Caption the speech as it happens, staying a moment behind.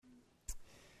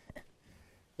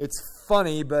It's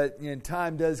funny, but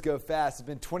time does go fast. It's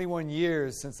been 21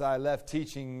 years since I left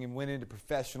teaching and went into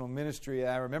professional ministry.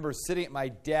 I remember sitting at my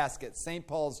desk at St.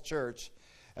 Paul's Church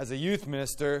as a youth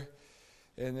minister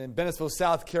in Bennettsville,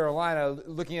 South Carolina,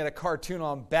 looking at a cartoon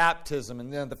on baptism.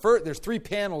 And then there's 3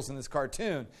 panels in this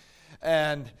cartoon.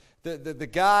 And the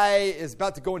guy is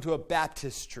about to go into a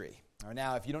baptistry.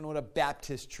 Now, if you don't know what a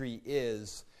baptistry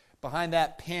is, behind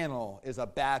that panel is a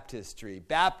baptistry.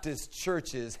 Baptist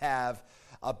churches have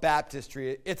a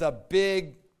baptistry. It's a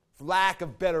big, for lack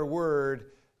of better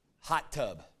word, hot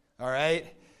tub. All right?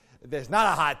 There's not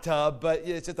a hot tub, but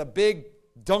it's just a big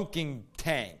dunking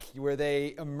tank where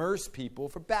they immerse people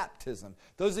for baptism.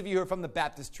 Those of you who are from the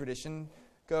Baptist tradition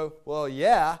go, well,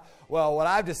 yeah. Well, what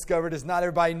I've discovered is not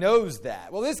everybody knows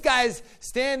that. Well, this guy's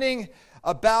standing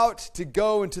about to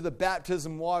go into the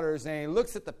baptism waters, and he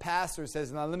looks at the pastor and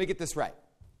says, now let me get this right.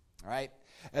 All right?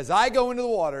 As I go into the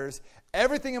waters,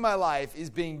 everything in my life is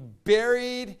being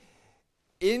buried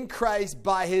in Christ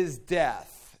by his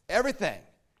death. Everything.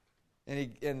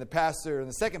 And the pastor in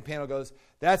the second panel goes,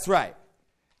 that's right.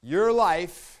 Your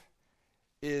life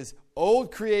is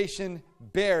old creation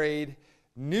buried,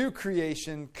 new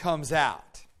creation comes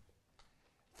out.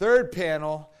 Third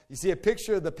panel, you see a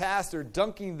picture of the pastor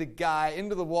dunking the guy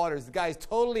into the waters. The guy's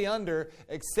totally under,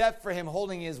 except for him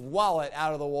holding his wallet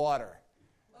out of the water.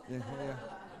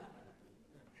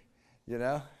 You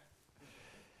know?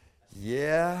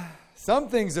 Yeah. Some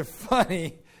things are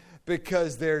funny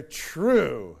because they're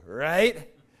true, right?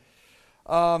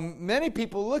 Many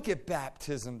people look at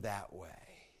baptism that way.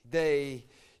 They,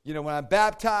 when I'm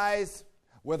baptized,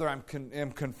 whether I'm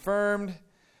confirmed,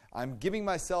 I'm giving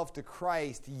myself to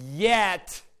Christ,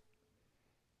 yet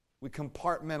we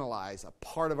compartmentalize a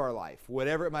part of our life,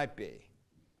 whatever it might be.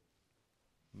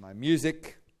 My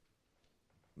music,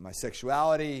 my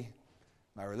sexuality,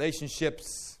 my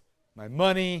relationships, my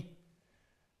money,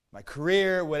 my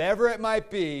career, whatever it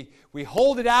might be, we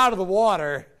hold it out of the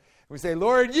water. We say,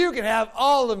 Lord, you can have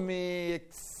all of me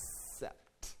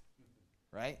except,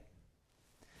 right?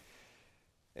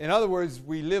 In other words,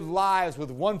 we live lives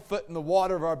with one foot in the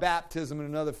water of our baptism and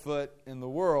another foot in the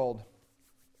world.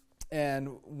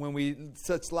 And when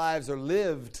such lives are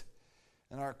lived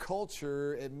in our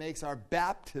culture, it makes our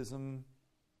baptism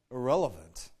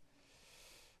irrelevant.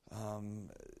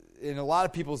 In a lot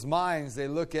of people's minds, they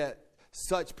look at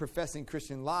such professing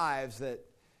Christian lives that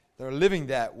they're living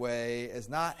that way as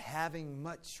not having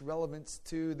much relevance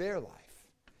to their life.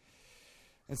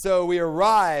 And so we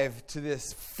arrive to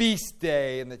this feast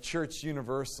day in the Church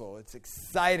Universal. It's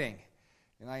exciting,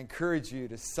 and I encourage you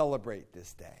to celebrate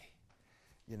this day.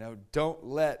 Don't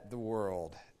let the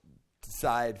world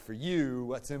decide for you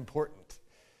what's important.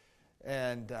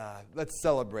 And let's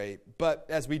celebrate. But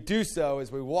as we do so,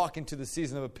 as we walk into the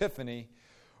season of Epiphany,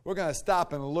 we're going to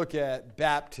stop and look at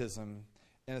baptism,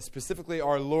 and specifically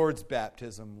our Lord's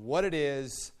baptism, what it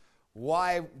is,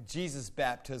 why Jesus'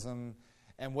 baptism,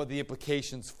 and what the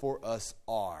implications for us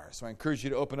are. So I encourage you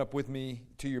to open up with me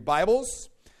to your Bibles.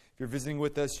 If you're visiting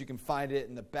with us, you can find it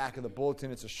in the back of the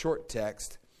bulletin. It's a short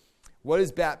text. What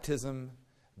is baptism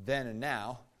then and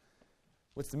now?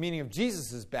 What's the meaning of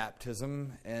Jesus'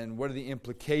 baptism, and what are the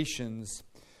implications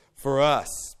for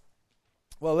us?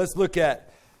 Well, let's look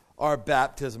at our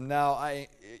baptism. Now,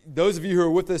 those of you who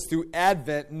are with us through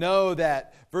Advent know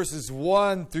that verses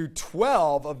 1 through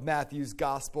 12 of Matthew's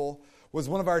Gospel was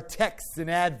one of our texts in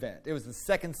Advent. It was the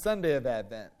second Sunday of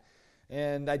Advent.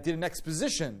 And I did an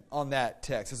exposition on that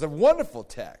text. It's a wonderful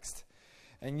text.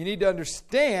 And you need to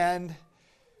understand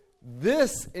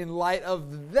this in light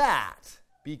of that,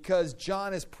 because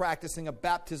John is practicing a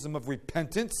baptism of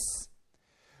repentance,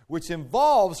 which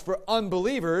involves for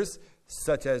unbelievers,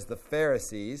 such as the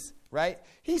Pharisees, right?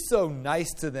 He's so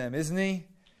nice to them, isn't he?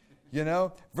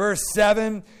 Verse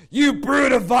 7, you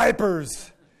brood of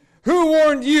vipers, who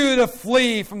warned you to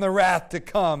flee from the wrath to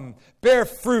come? Bear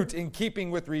fruit in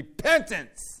keeping with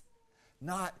repentance,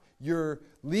 not your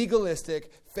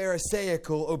legalistic,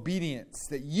 pharisaical obedience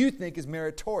that you think is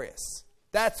meritorious.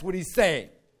 That's what he's saying.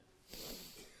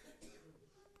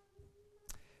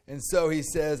 And so he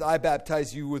says, I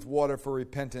baptize you with water for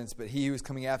repentance, but he who is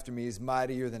coming after me is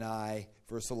mightier than I,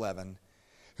 verse 11,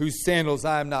 whose sandals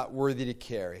I am not worthy to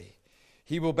carry.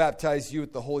 He will baptize you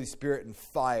with the Holy Spirit and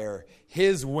fire.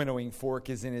 His winnowing fork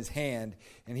is in his hand,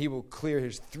 and he will clear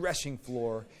his threshing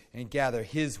floor and gather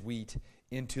his wheat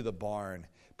into the barn.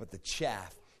 But the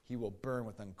chaff he will burn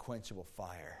with unquenchable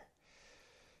fire.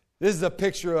 This is a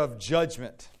picture of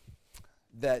judgment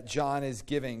that John is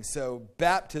giving. So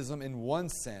baptism, in one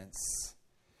sense,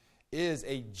 is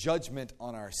a judgment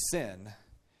on our sin.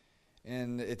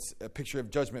 And it's a picture of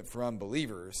judgment for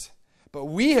unbelievers. But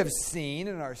we have seen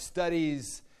in our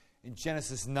studies in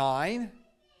Genesis 9,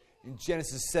 in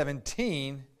Genesis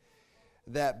 17,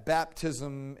 that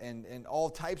baptism and all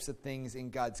types of things in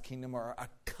God's kingdom are a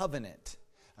covenant.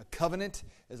 A covenant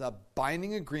is a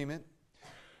binding agreement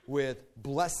with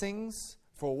blessings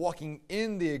for walking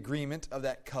in the agreement of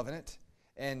that covenant,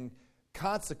 and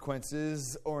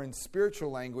consequences, or in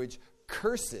spiritual language,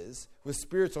 curses with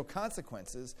spiritual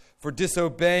consequences for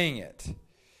disobeying it.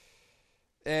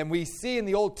 And we see in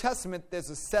the Old Testament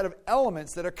there's a set of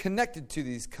elements that are connected to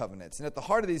these covenants. And at the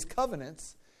heart of these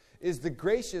covenants is the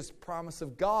gracious promise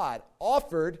of God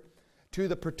offered to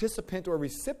the participant or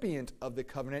recipient of the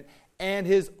covenant and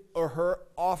his or her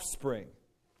offspring.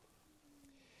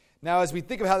 Now, as we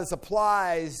think of how this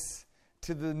applies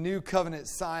to the new covenant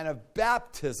sign of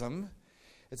baptism,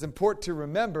 it's important to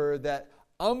remember that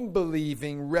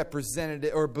unbelieving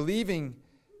representative, or believing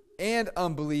and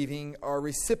unbelieving, are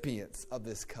recipients of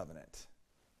this covenant.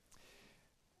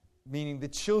 Meaning the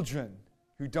children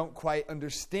who don't quite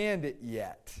understand it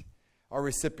yet are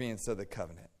recipients of the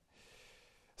covenant.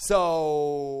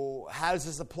 So, how does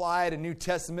this apply to New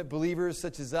Testament believers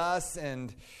such as us?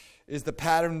 And is the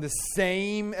pattern the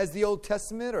same as the Old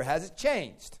Testament, or has it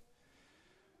changed?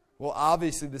 Well,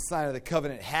 obviously the sign of the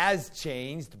covenant has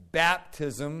changed.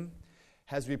 Baptism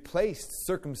has replaced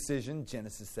circumcision,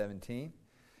 Genesis 17,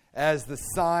 as the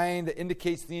sign that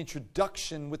indicates the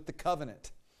introduction with the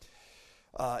covenant.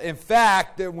 In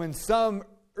fact, when some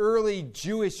early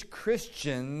Jewish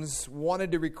Christians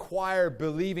wanted to require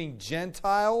believing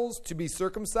Gentiles to be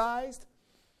circumcised,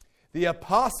 the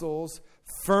apostles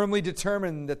firmly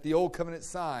determined that the Old Covenant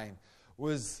sign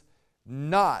was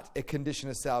not a condition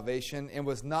of salvation and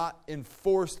was not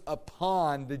enforced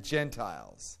upon the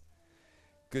Gentiles.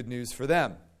 Good news for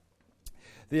them.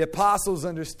 The apostles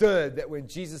understood that when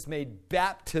Jesus made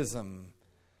baptism,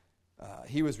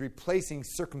 he was replacing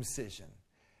circumcision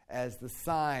as the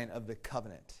sign of the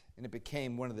covenant. And it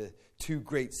became one of the two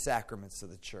great sacraments of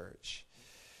the church.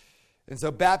 And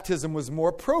so baptism was a more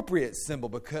appropriate symbol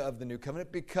of the new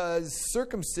covenant because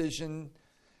circumcision,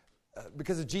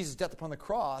 because of Jesus' death upon the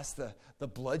cross, the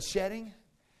bloodshedding,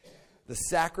 the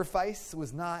sacrifice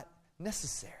was not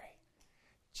necessary.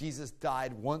 Jesus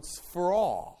died once for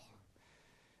all.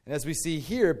 And as we see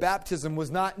here, baptism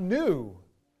was not new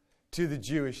to the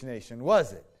Jewish nation,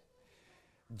 was it?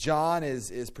 John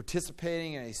is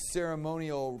participating in a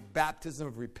ceremonial baptism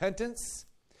of repentance.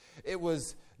 It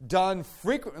was done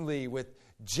frequently with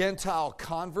Gentile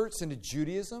converts into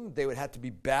Judaism. They would have to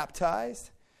be baptized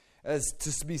as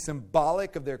to be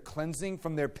symbolic of their cleansing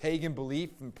from their pagan belief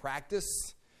and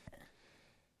practice.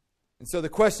 And so the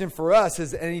question for us,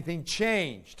 has anything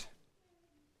changed?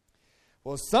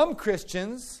 Well, some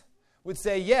Christians would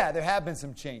say, yeah, there have been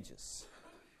some changes,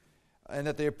 and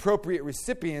that the appropriate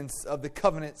recipients of the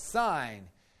covenant sign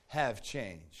have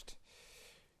changed.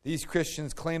 These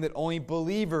Christians claim that only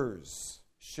believers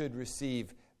should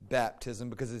receive baptism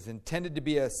because it's intended to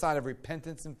be a sign of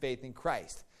repentance and faith in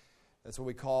Christ. That's what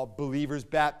we call believer's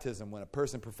baptism. When a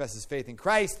person professes faith in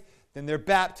Christ, then they're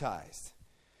baptized.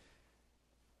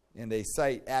 And they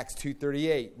cite Acts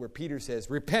 2:38, where Peter says,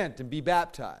 repent and be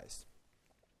baptized.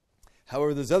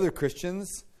 However, there's other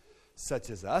Christians, such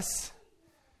as us,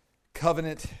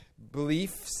 covenant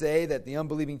belief, say that the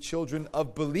unbelieving children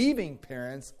of believing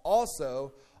parents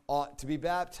also ought to be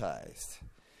baptized.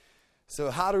 So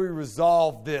how do we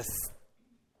resolve this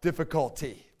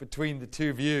difficulty between the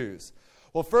two views?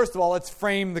 Well, first of all, let's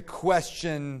frame the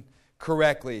question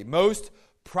correctly. Most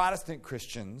Protestant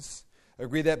Christians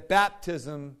agree that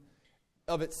baptism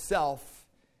of itself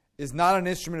is not an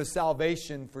instrument of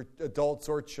salvation for adults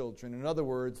or children. In other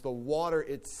words, the water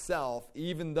itself,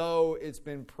 even though it's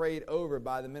been prayed over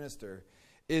by the minister,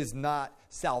 is not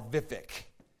salvific.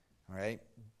 All right?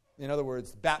 In other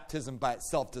words, baptism by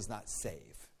itself does not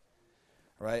save.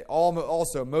 All right?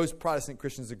 Also, most Protestant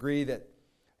Christians agree that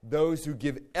those who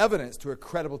give evidence to a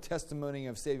credible testimony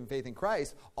of saving faith in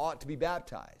Christ ought to be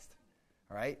baptized.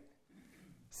 All right?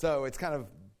 So it's kind of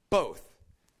both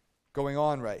going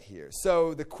on right here.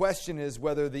 So the question is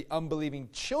whether the unbelieving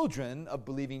children of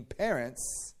believing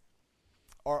parents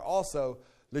are also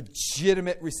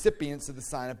legitimate recipients of the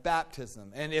sign of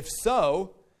baptism. And if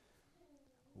so,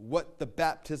 what the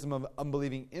baptism of an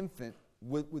unbelieving infant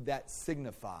would that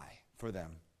signify for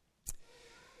them?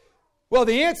 Well,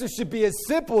 the answer should be as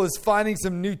simple as finding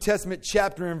some New Testament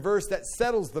chapter and verse that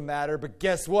settles the matter, but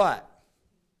guess what?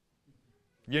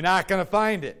 You're not going to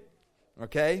find it,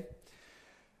 okay?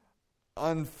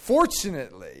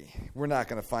 Unfortunately, we're not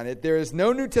going to find it. There is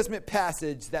no New Testament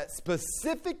passage that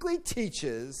specifically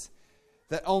teaches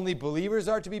that only believers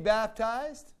are to be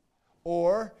baptized,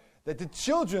 or that the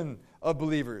children of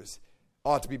believers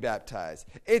ought to be baptized.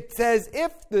 It's as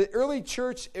if the early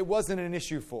church, it wasn't an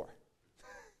issue for.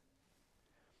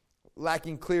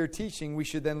 Lacking clear teaching, we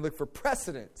should then look for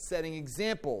precedent, setting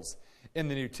examples in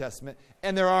the New Testament,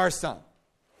 and there are some.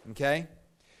 Okay?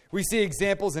 We see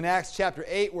examples in Acts chapter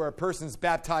 8 where a person's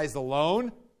baptized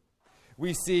alone.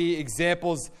 We see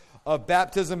examples of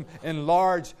baptism in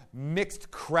large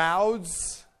mixed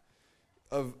crowds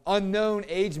of unknown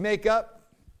age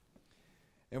makeup.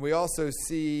 And we also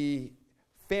see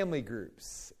family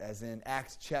groups, as in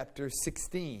Acts chapter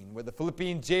 16, where the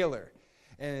Philippian jailer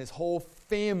and his whole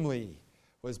family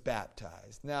was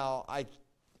baptized. Now, I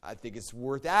think it's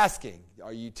worth asking,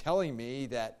 are you telling me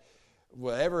that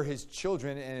whatever his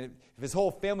children, and if his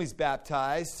whole family's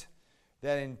baptized,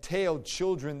 that entailed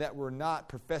children that were not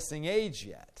professing age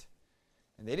yet?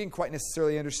 And they didn't quite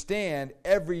necessarily understand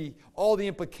all the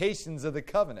implications of the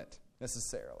covenant,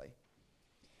 necessarily.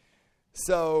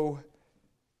 So,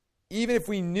 even if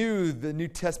we knew the New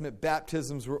Testament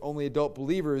baptisms were only adult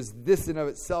believers, this in of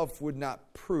itself would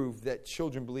not prove that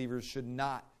children of believers should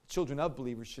not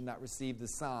receive the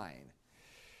sign.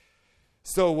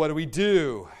 So what do we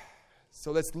do?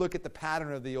 So let's look at the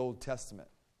pattern of the Old Testament.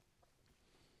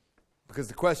 Because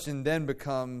the question then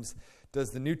becomes,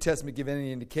 does the New Testament give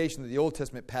any indication that the Old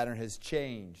Testament pattern has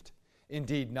changed?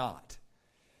 Indeed not.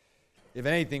 If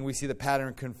anything, we see the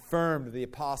pattern confirmed of the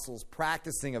apostles'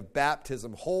 practicing of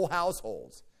baptism, whole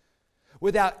households,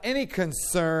 without any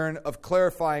concern of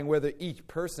clarifying whether each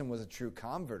person was a true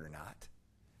convert or not.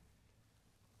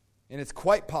 And it's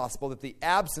quite possible that the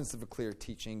absence of a clear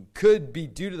teaching could be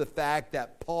due to the fact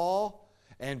that Paul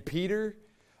and Peter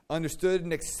understood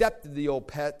and accepted the Old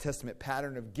Testament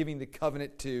pattern of giving the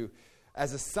covenant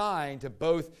as a sign to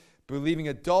both believing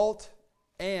adult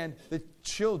and the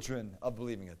children of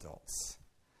believing adults.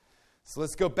 So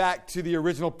let's go back to the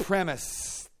original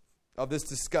premise of this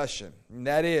discussion, and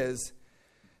that is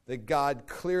that God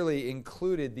clearly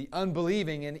included the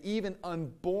unbelieving and even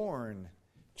unborn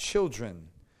children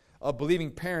of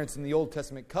believing parents in the Old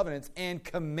Testament covenants and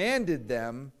commanded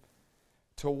them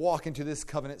to walk into this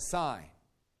covenant sign.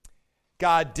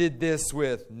 God did this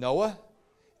with Noah,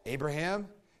 Abraham,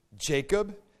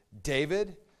 Jacob,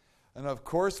 David, and of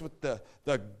course with the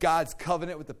God's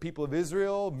covenant with the people of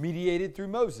Israel mediated through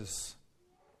Moses.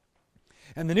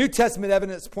 And the New Testament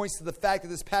evidence points to the fact that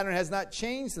this pattern has not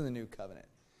changed in the New Covenant.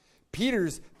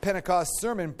 Peter's Pentecost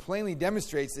sermon plainly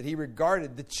demonstrates that he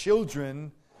regarded the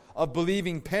children of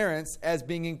believing parents as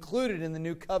being included in the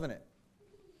New Covenant.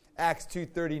 Acts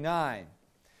 2:39.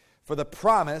 For the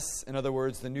promise, in other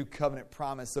words, the New Covenant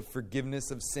promise of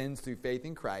forgiveness of sins through faith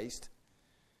in Christ,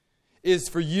 is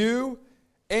for you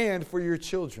and for your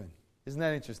children. Isn't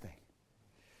that interesting?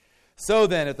 So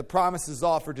then, if the promise is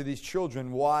offered to these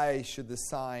children, why should the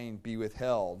sign be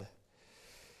withheld?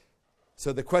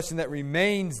 So the question that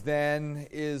remains then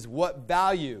is, what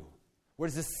value? What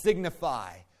does this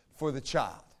signify for the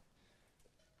child?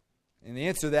 And the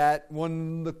answer to that,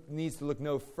 one needs to look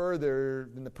no further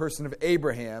than the person of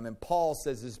Abraham. And Paul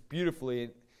says this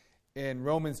beautifully in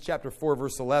Romans chapter 4,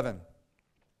 verse 11.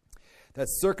 That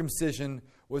circumcision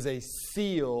was a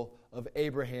seal of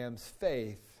Abraham's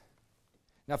faith.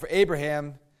 Now for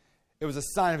Abraham, it was a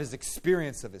sign of his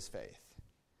experience of his faith.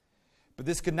 But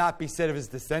this could not be said of his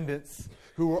descendants,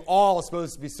 who were all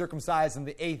supposed to be circumcised on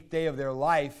the 8th day of their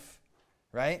life,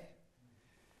 right?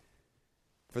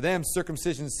 For them,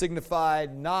 circumcision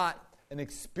signified not an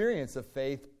experience of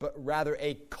faith, but rather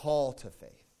a call to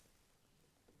faith.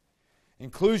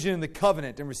 Inclusion in the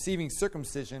covenant and receiving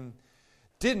circumcision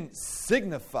didn't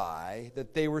signify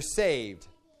that they were saved.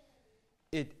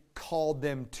 It called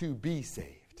them to be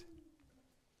saved.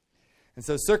 And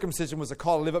so circumcision was a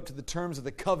call to live up to the terms of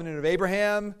the covenant of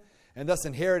Abraham and thus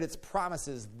inherit its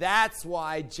promises. That's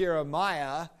why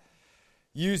Jeremiah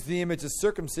used the image of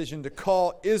circumcision to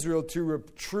call Israel to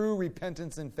true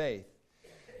repentance and faith.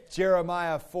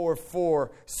 Jeremiah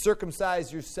 4:4,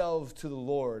 circumcise yourselves to the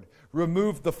Lord.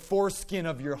 Remove the foreskin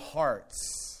of your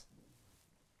hearts.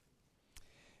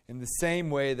 In the same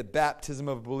way, the baptism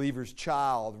of a believer's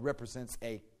child represents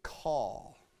a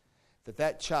call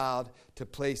that child to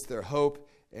place their hope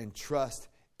and trust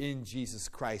in Jesus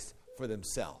Christ for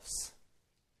themselves.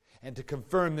 And to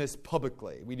confirm this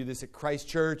publicly, we do this at Christ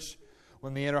Church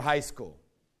when they enter high school,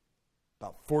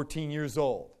 about 14 years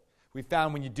old. We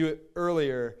found when you do it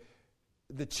earlier,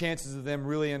 the chances of them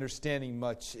really understanding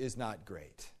much is not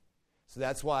great. So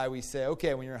that's why we say,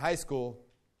 okay, when you're in high school,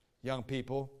 young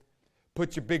people,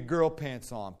 put your big girl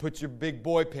pants on, put your big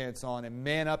boy pants on, and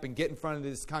man up and get in front of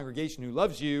this congregation who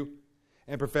loves you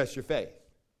and profess your faith.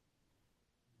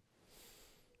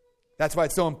 That's why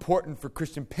it's so important for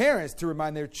Christian parents to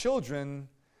remind their children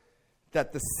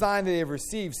that the sign that they have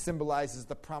received symbolizes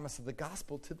the promise of the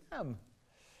gospel to them.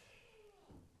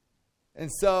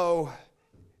 And so,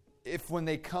 if when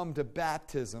they come to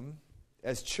baptism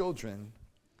as children,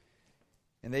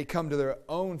 and they come to their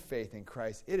own faith in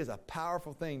Christ, it is a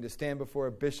powerful thing to stand before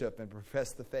a bishop and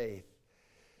profess the faith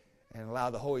and allow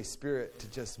the Holy Spirit to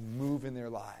just move in their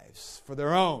lives for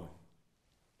their own.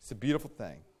 It's a beautiful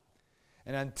thing.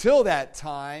 And until that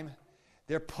time,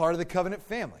 they're part of the covenant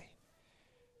family.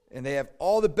 And they have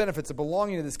all the benefits of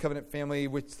belonging to this covenant family,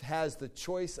 which has the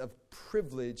choice of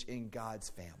privilege in God's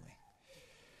family.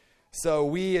 So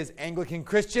we as Anglican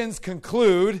Christians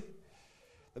conclude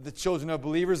that the children of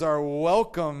believers are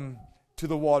welcome to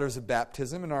the waters of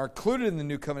baptism and are included in the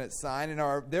new covenant sign and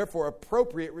are therefore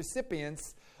appropriate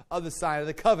recipients of the sign of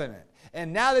the covenant.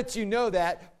 And now that you know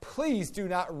that, please do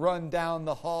not run down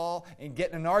the hall and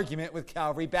get in an argument with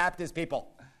Calvary Baptist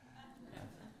people.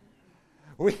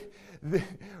 We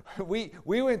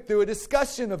went through a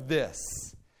discussion of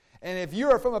this. And if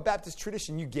you are from a Baptist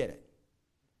tradition, you get it.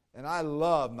 And I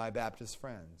love my Baptist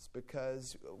friends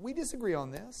because we disagree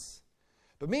on this.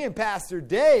 But me and Pastor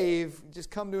Dave just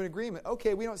come to an agreement.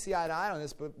 Okay, we don't see eye to eye on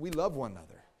this, but we love one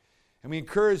another. And we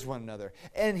encourage one another.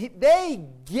 And they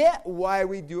get why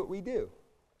we do what we do.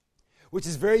 Which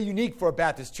is very unique for a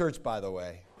Baptist church, by the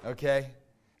way. Okay?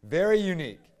 Very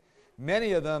unique.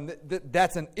 Many of them,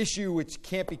 that's an issue which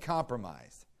can't be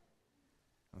compromised.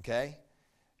 Okay?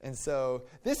 And so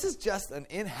this is just an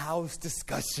in-house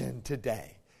discussion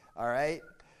today. All right?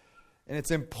 And it's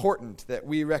important that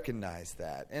we recognize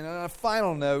that. And on a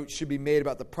final note should be made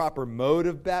about the proper mode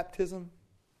of baptism.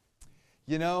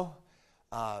 You know,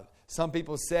 some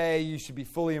people say you should be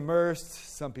fully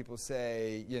immersed. Some people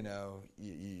say, you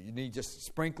need just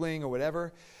sprinkling or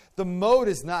whatever. The mode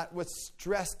is not what's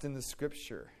stressed in the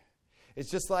Scripture.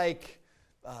 It's just like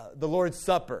the Lord's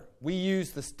Supper. We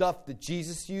use the stuff that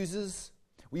Jesus uses.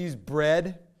 We use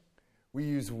bread. We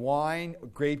use wine,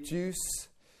 grape juice.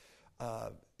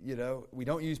 We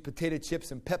don't use potato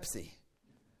chips and Pepsi.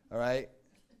 All right?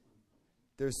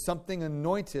 There's something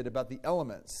anointed about the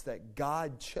elements that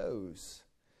God chose.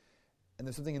 And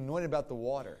there's something anointed about the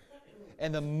water.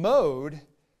 And the mode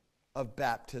of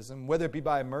baptism, whether it be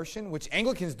by immersion, which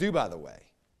Anglicans do, by the way.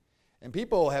 And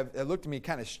people have looked at me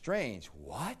kind of strange.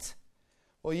 What?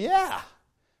 Well, yeah.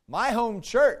 My home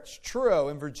church, Truro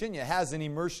in Virginia, has an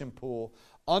immersion pool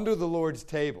under the Lord's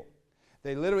table.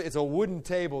 It's a wooden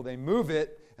table. They move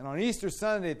it. And on Easter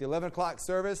Sunday at the 11 o'clock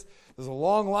service, there's a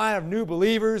long line of new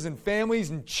believers and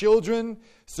families and children.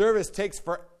 Service takes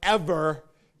forever,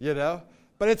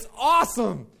 But it's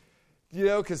awesome,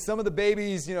 because some of the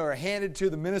babies, are handed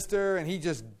to the minister and he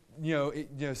just,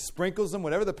 sprinkles them,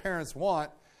 whatever the parents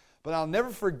want. But I'll never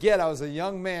forget, I was a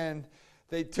young man.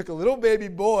 They took a little baby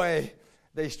boy,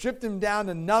 they stripped him down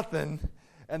to nothing,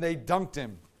 and they dunked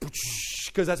him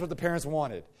because that's what the parents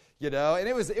wanted. And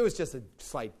it was just a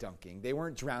slight dunking. They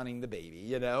weren't drowning the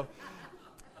baby,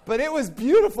 But it was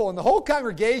beautiful, and the whole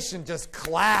congregation just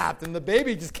clapped, and the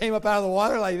baby just came up out of the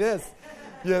water like this,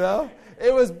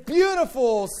 It was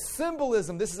beautiful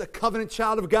symbolism. This is a covenant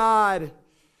child of God.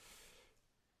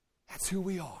 That's who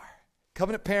we are.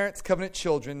 Covenant parents, covenant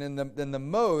children, and then the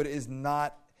mode is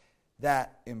not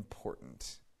that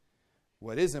important.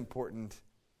 What is important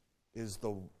is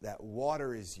that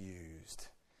water is used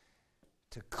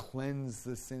to cleanse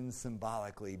the sins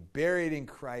symbolically, buried in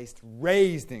Christ,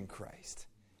 raised in Christ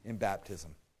in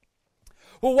baptism.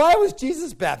 Well, why was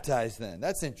Jesus baptized then?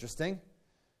 That's interesting.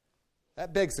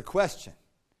 That begs the question.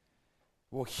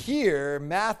 Well, here,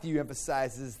 Matthew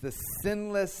emphasizes the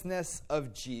sinlessness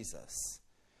of Jesus.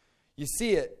 You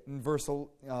see it in verse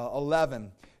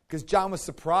 11, because John was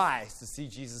surprised to see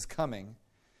Jesus coming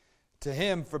to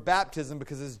him for baptism,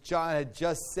 because as John had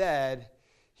just said,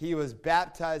 he was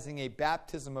baptizing a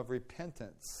baptism of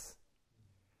repentance.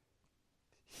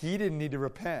 He didn't need to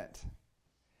repent.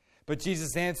 But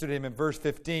Jesus answered him in verse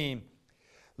 15,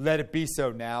 "Let it be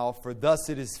so now, for thus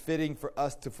it is fitting for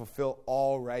us to fulfill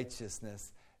all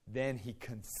righteousness." Then he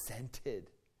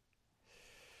consented.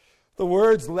 The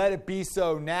words, "let it be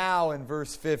so now," in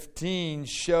verse 15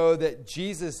 show that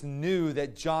Jesus knew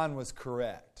that John was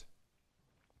correct.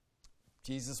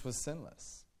 Jesus was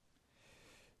sinless.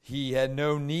 He had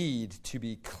no need to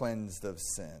be cleansed of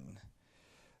sin.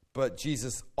 But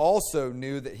Jesus also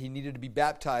knew that he needed to be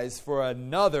baptized for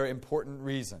another important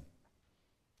reason.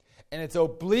 And it's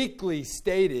obliquely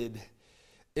stated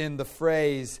in the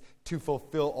phrase, "to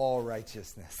fulfill all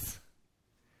righteousness,"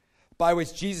 by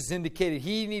which Jesus indicated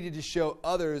he needed to show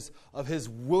others of his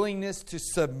willingness to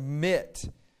submit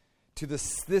to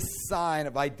this sign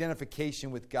of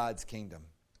identification with God's kingdom.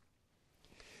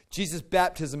 Jesus'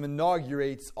 baptism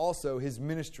inaugurates also his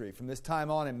ministry from this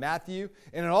time on in Matthew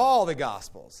and in all the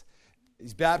Gospels.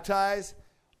 He's baptized,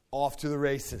 off to the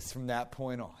races from that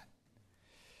point on.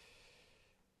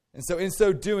 And so in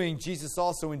so doing, Jesus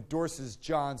also endorses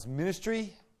John's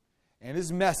ministry and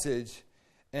his message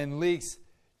and leaks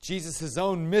Jesus'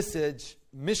 own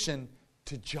mission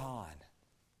to John.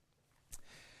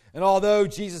 And although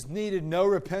Jesus needed no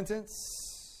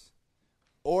repentance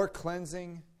or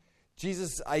cleansing,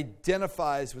 Jesus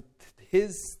identifies with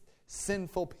his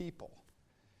sinful people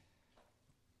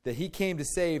that he came to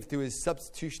save through his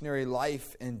substitutionary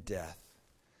life and death.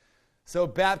 So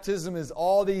baptism is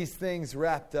all these things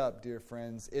wrapped up, dear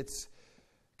friends. It's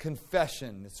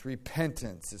confession, it's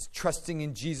repentance, it's trusting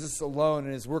in Jesus alone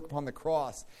and his work upon the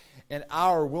cross, and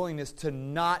our willingness to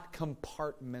not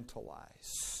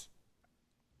compartmentalize.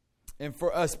 And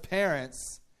for us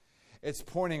parents, it's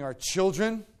pointing our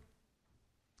children,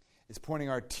 it's pointing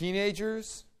our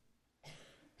teenagers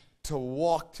to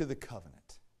walk to the covenant.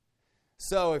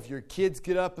 So if your kids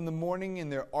get up in the morning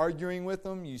and they're arguing with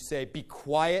them, you say, "Be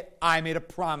quiet, I made a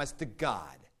promise to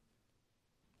God."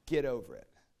 Get over it.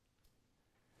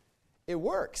 It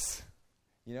works.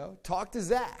 Talk to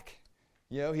Zach.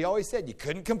 He always said you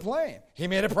couldn't complain. He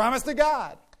made a promise to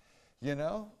God,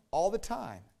 all the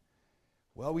time.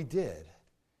 Well, we did.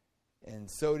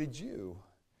 And so did you.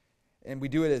 And we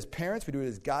do it as parents. We do it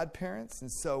as godparents.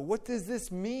 And so what does this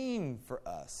mean for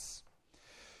us?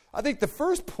 I think the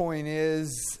first point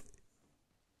is,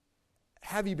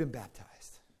 have you been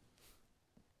baptized?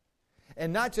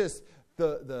 And not just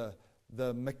the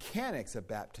mechanics of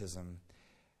baptism.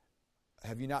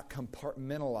 Have you not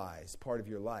compartmentalized part of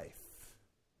your life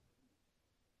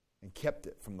and kept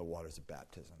it from the waters of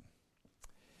baptism?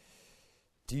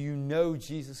 Do you know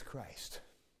Jesus Christ?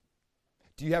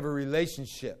 Do you have a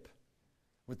relationship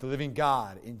with the living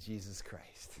God in Jesus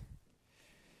Christ?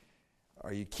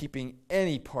 Are you keeping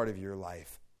any part of your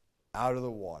life out of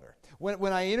the water?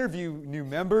 When I interview new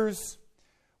members,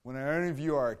 when I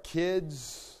interview our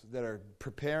kids that are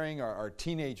preparing, our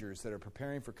teenagers that are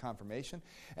preparing for confirmation,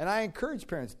 and I encourage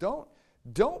parents,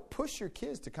 don't push your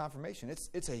kids to confirmation.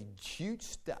 It's a huge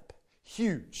step,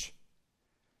 huge,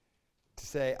 to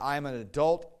say, I'm an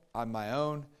adult, I'm my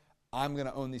own, I'm going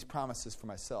to own these promises for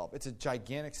myself. It's a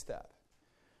gigantic step.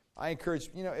 I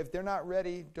encourage, if they're not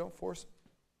ready, don't force them.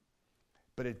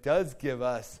 But it does give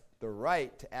us the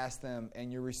right to ask them,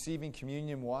 and you're receiving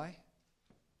communion, why?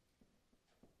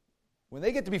 When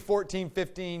they get to be 14,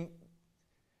 15,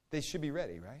 they should be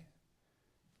ready, right?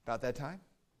 About that time.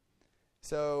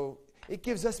 So it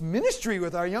gives us ministry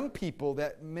with our young people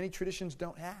that many traditions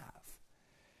don't have.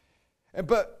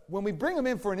 But when we bring them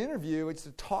in for an interview, it's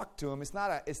to talk to them. It's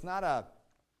not a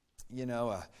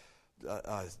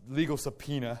legal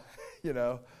subpoena.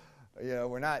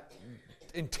 We're not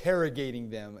interrogating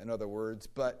them, in other words.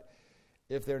 But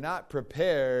if they're not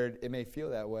prepared, it may feel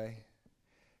that way.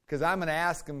 Because I'm going to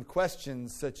ask them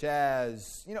questions such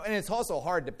as, and it's also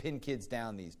hard to pin kids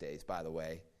down these days, by the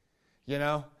way.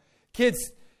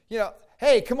 Kids,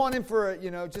 hey, come on in for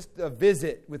just a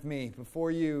visit with me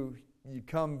before you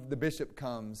come, the bishop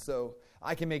comes, so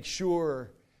I can make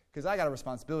sure, because I got a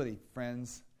responsibility,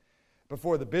 friends,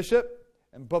 before the bishop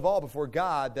and above all before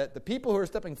God, that the people who are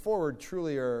stepping forward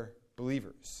truly are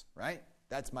believers, right?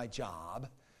 That's my job.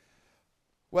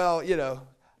 Well,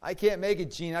 I can't make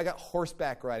it, Gene. I got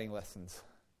horseback riding lessons.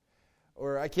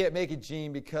 Or I can't make it,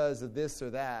 Gene, because of this or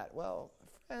that. Well,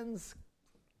 friends,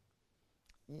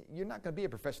 you're not going to be a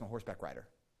professional horseback rider,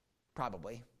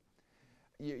 probably.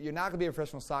 You're not going to be a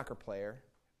professional soccer player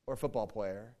or football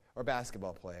player or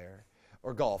basketball player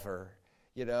or golfer.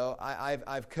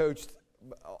 I've coached,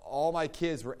 all my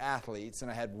kids were athletes,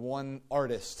 and I had one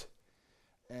artist.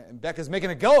 And Becca's making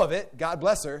a go of it, God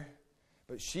bless her.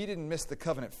 But she didn't miss the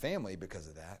covenant family because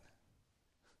of that.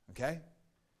 Okay?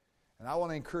 And I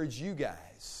want to encourage you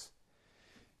guys.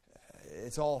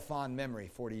 It's all fond memory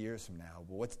 40 years from now.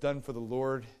 But what's done for the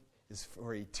Lord is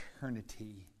for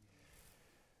eternity.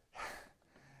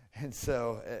 And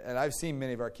so, and I've seen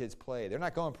many of our kids play. They're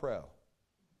not going pro.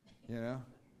 It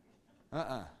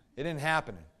isn't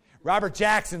happening. Robert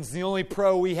Jackson's the only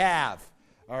pro we have.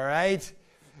 All right?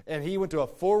 And he went to a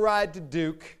full ride to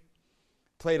Duke.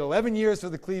 Played 11 years for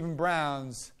the Cleveland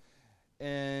Browns,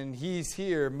 and he's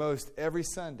here most every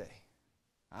Sunday.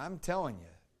 I'm telling you,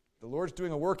 the Lord's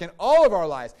doing a work in all of our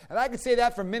lives. And I can say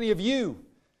that for many of you,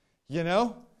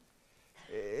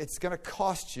 It's going to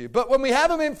cost you. But when we have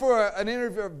them in for an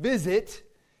interview or visit,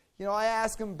 I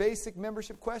ask them basic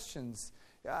membership questions.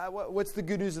 What's the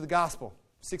good news of the gospel?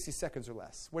 60 seconds or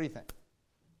less. What do you think?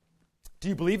 Do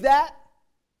you believe that?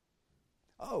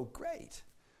 Oh, great.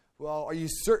 Well, are you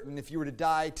certain if you were to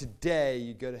die today,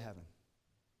 you'd go to heaven?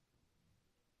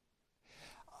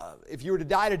 If you were to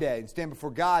die today and stand before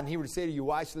God and he were to say to you,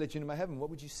 why should I let you into my heaven? What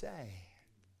would you say?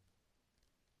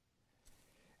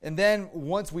 And then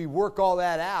once we work all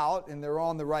that out and they're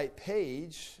on the right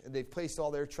page, and they've placed all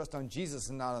their trust on Jesus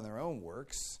and not on their own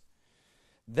works,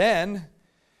 then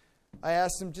I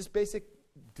ask them just basic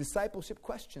discipleship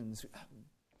questions.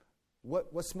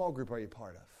 What small group are you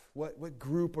part of? What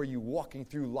group are you walking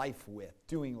through life with,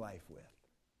 doing life with?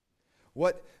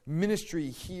 What ministry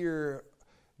here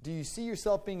do you see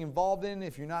yourself being involved in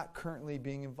if you're not currently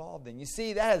being involved in? You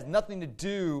see, that has nothing to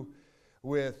do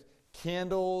with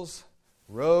candles,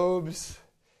 robes,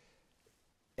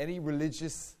 any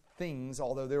religious things,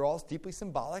 although they're all deeply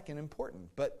symbolic and important.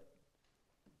 But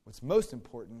what's most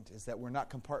important is that we're not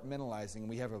compartmentalizing.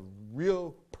 We have a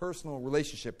real personal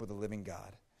relationship with the living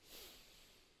God.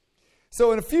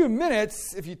 So in a few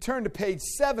minutes, if you turn to page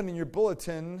 7 in your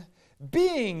bulletin,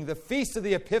 being the Feast of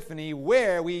the Epiphany,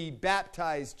 where we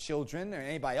baptize children, or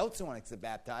anybody else who wants to get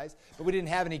baptized, but we didn't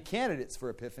have any candidates for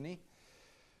Epiphany,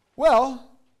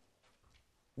 well,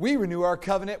 we renew our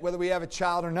covenant whether we have a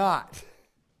child or not.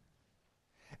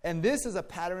 And this is a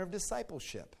pattern of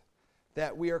discipleship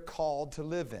that we are called to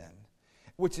live in,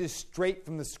 which is straight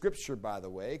from the Scripture, by the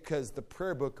way, because the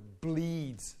prayer book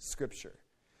bleeds Scripture.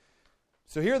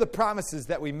 So here are the promises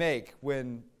that we make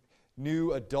when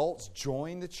new adults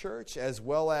join the church, as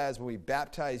well as when we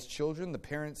baptize children. The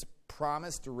parents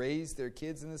promise to raise their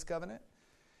kids in this covenant.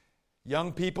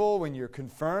 Young people, when you're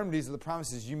confirmed, these are the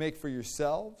promises you make for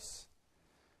yourselves.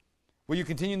 Will you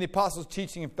continue in the apostles'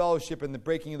 teaching and fellowship and the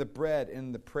breaking of the bread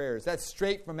and the prayers? That's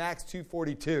straight from Acts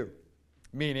 2:42,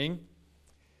 meaning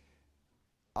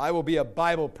I will be a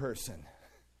Bible person.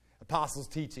 Apostles'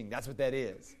 teaching, that's what that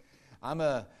is.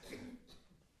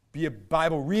 Be a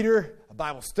Bible reader, a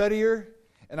Bible studier,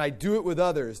 and I do it with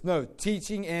others. No,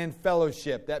 teaching and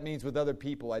fellowship. That means with other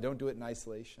people. I don't do it in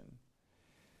isolation.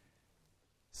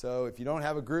 So if you don't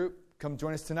have a group, come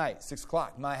join us tonight, 6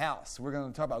 o'clock, my house. We're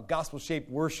going to talk about gospel-shaped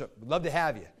worship. We'd love to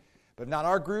have you. But if not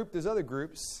our group, there's other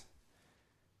groups.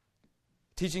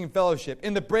 Teaching and fellowship.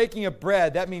 In the breaking of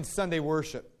bread, that means Sunday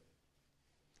worship.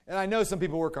 And I know some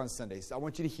people work on Sundays. I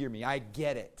want you to hear me. I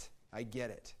get it.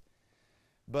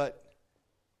 But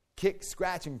kick,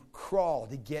 scratch, and crawl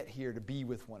to get here to be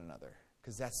with one another,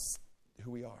 because that's who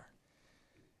we are.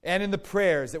 And in the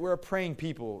prayers, that we're a praying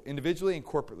people, individually and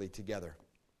corporately together.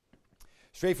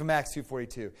 Straight from Acts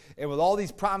 2:42. And with all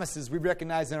these promises, we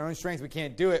recognize in our own strength we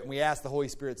can't do it, and we ask the Holy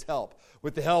Spirit's help.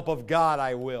 With the help of God,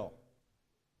 I will.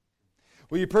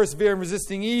 Will you persevere in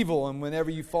resisting evil, and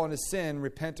whenever you fall into sin,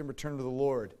 repent and return to the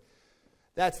Lord?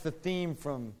 That's the theme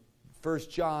from 1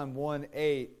 John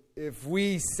 1:8. If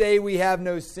we say we have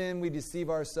no sin, we deceive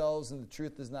ourselves and the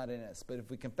truth is not in us. But if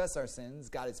we confess our sins,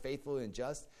 God is faithful and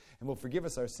just and will forgive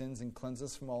us our sins and cleanse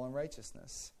us from all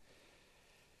unrighteousness.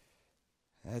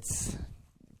 That's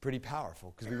pretty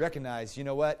powerful because we recognize, you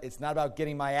know what? It's not about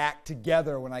getting my act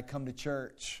together when I come to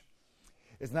church.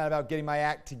 It's not about getting my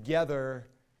act together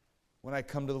when I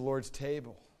come to the Lord's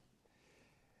table.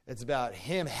 It's about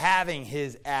Him having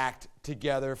His act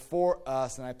together for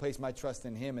us, and I place my trust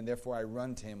in Him, and therefore I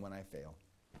run to Him when I fail.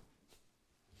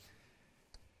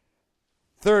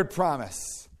 Third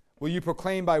promise. Will you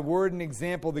proclaim by word and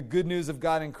example the good news of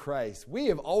God in Christ? We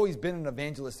have always been an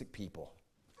evangelistic people.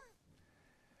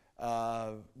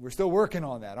 We're still working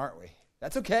on that, aren't we?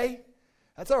 That's okay.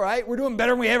 That's all right. We're doing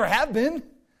better than we ever have been.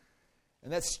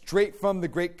 And that's straight from the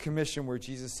Great Commission where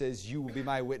Jesus says, you will be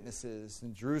my witnesses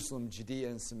in Jerusalem, Judea,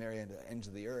 and Samaria, and to the ends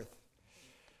of the earth.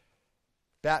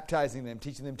 Baptizing them,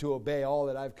 teaching them to obey all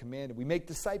that I've commanded. We make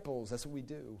disciples. That's what we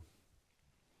do.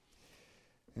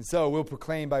 And so we'll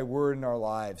proclaim by word in our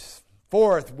lives.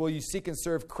 Fourth, will you seek and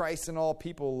serve Christ in all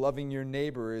people, loving your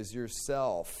neighbor as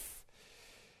yourself?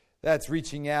 That's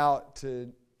reaching out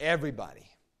to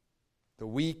everybody. The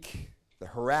weak, the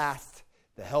harassed,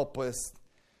 the helpless.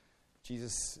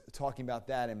 Jesus talking about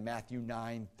that in Matthew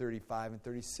 9:35 and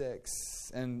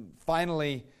 36. And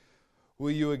finally,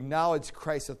 will you acknowledge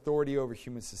Christ's authority over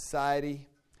human society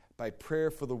by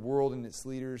prayer for the world and its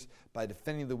leaders, by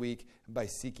defending the weak, and by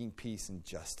seeking peace and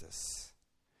justice?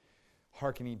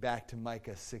 Hearkening back to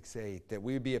Micah 6:8, that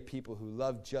we would be a people who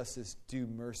love justice, do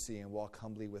mercy, and walk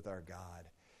humbly with our God.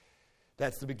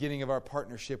 That's the beginning of our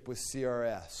partnership with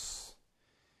CRS.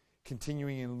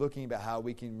 Continuing and looking about how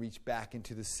we can reach back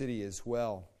into the city as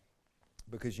well.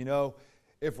 Because, you know,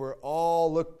 if we're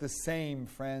all look the same,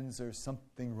 friends, there's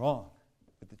something wrong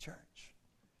with the church.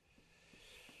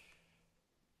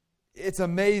 It's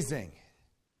amazing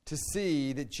to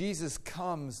see that Jesus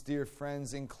comes, dear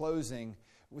friends, in closing,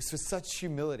 with such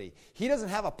humility. He doesn't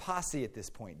have a posse at this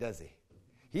point, does he?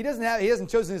 He hasn't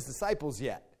chosen his disciples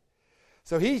yet.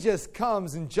 So he just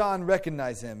comes, and John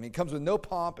recognizes him. He comes with no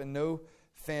pomp and no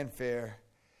fanfare.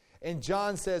 And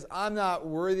John says, I'm not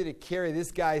worthy to carry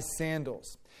this guy's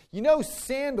sandals. You know,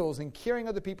 sandals and carrying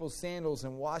other people's sandals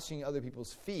and washing other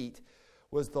people's feet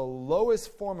was the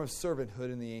lowest form of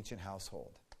servanthood in the ancient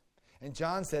household. And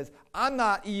John says, I'm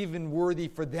not even worthy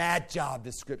for that job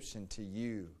description to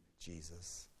you,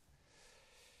 Jesus.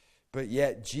 But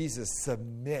yet Jesus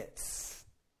submits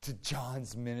to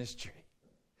John's ministry.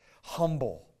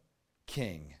 Humble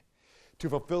king, to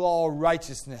fulfill all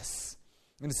righteousness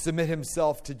and to submit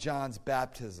himself to John's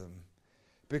baptism,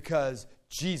 because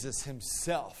Jesus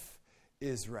himself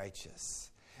is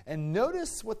righteous. And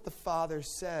notice what the Father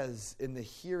says in the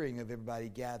hearing of everybody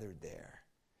gathered there.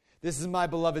 This is my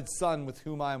beloved Son with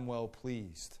whom I am well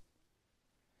pleased.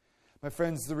 My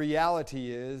friends, the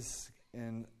reality is,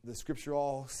 and the Scripture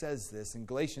all says this, in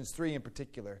Galatians 3 in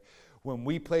particular, when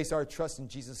we place our trust in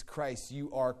Jesus Christ,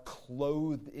 you are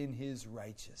clothed in his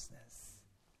righteousness.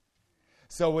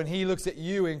 So when he looks at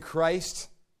you in Christ,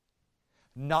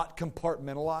 not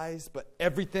compartmentalized, but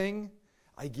everything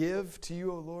I give to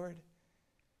you, O Lord,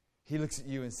 he looks at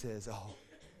you and says, oh,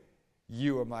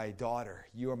 you are my daughter,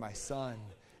 you are my son,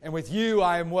 and with you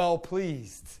I am well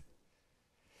pleased.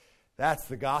 That's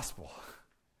the gospel.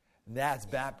 That's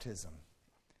baptism.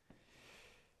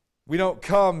 We don't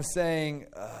come saying,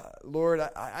 Lord,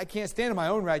 I can't stand in my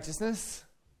own righteousness.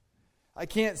 I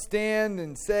can't stand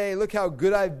and say, look how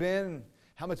good I've been,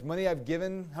 how much money I've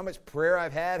given, how much prayer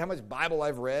I've had, how much Bible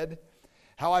I've read,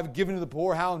 how I've given to the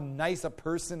poor, how nice a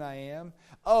person I am.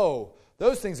 Oh,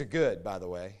 those things are good, by the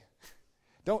way.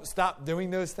 Don't stop doing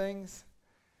those things.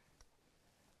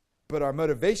 But our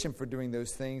motivation for doing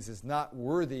those things is not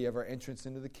worthy of our entrance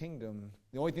into the kingdom.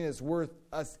 The only thing that's worth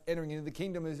us entering into the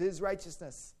kingdom is his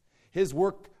righteousness, his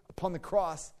work upon the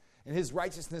cross, and his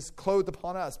righteousness clothed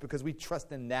upon us because we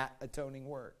trust in that atoning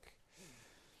work.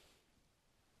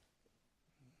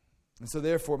 And so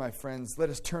therefore, my friends, let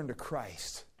us turn to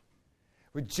Christ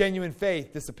with genuine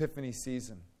faith this Epiphany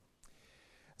season.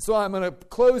 So I'm going to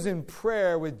close in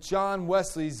prayer with John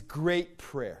Wesley's great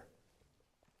prayer.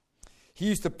 He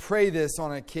used to pray this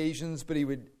on occasions, but he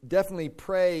would definitely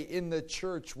pray in the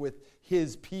church with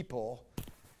his people.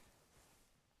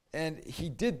 And he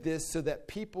did this so that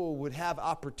people would have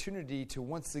opportunity to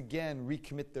once again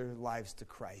recommit their lives to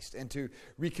Christ and to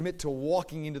recommit to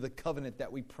walking into the covenant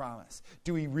that we promise.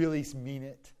 Do we really mean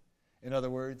it? In other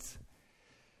words.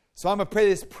 So I'm going to pray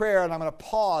this prayer, and I'm going to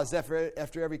pause after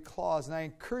every clause. And I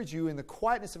encourage you in the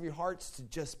quietness of your hearts to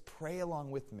just pray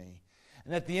along with me.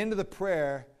 And at the end of the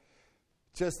prayer,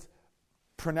 just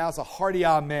pronounce a hearty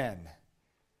amen.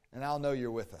 And I'll know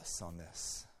you're with us on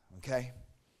this. Okay?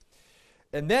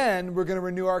 And then we're going to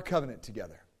renew our covenant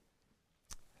together.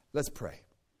 Let's pray.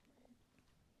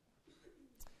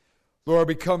 Lord,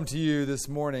 we come to you this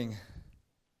morning,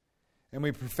 and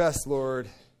we profess, Lord,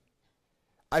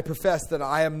 I profess that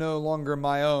I am no longer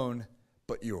my own,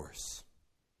 but yours.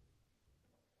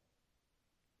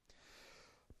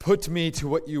 Put me to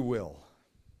what you will.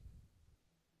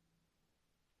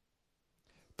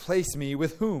 Place me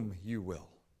with whom you will.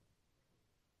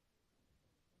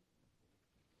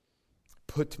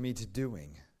 Put me to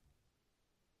doing.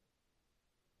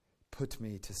 Put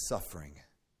me to suffering.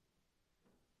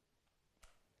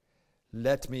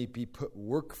 Let me be put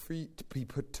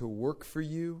to work for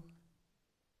you,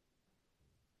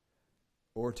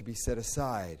 or to be set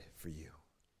aside for you.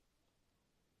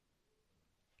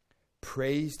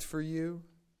 Praised for you,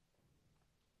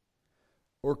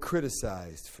 or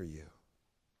criticized for you.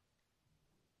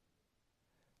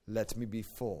 Let me be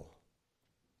full.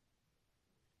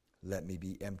 Let me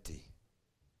be empty.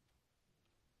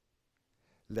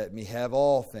 Let me have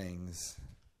all things.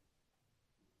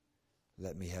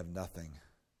 Let me have nothing.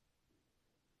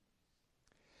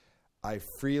 I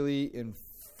freely and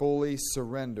fully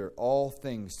surrender all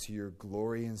things to your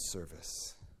glory and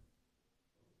service.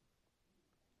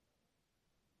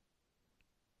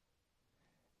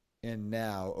 And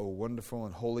now, O wonderful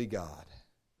and holy God,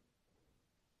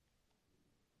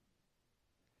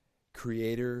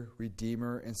 Creator,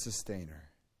 Redeemer, and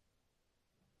Sustainer,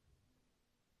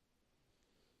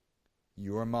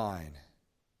 you are mine,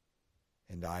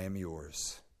 and I am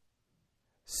yours.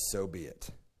 So be it.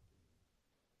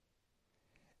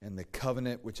 And the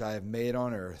covenant which I have made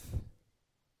on earth,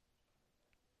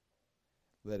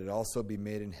 let it also be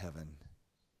made in heaven.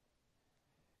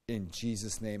 In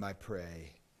Jesus' name I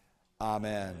pray.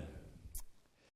 Amen.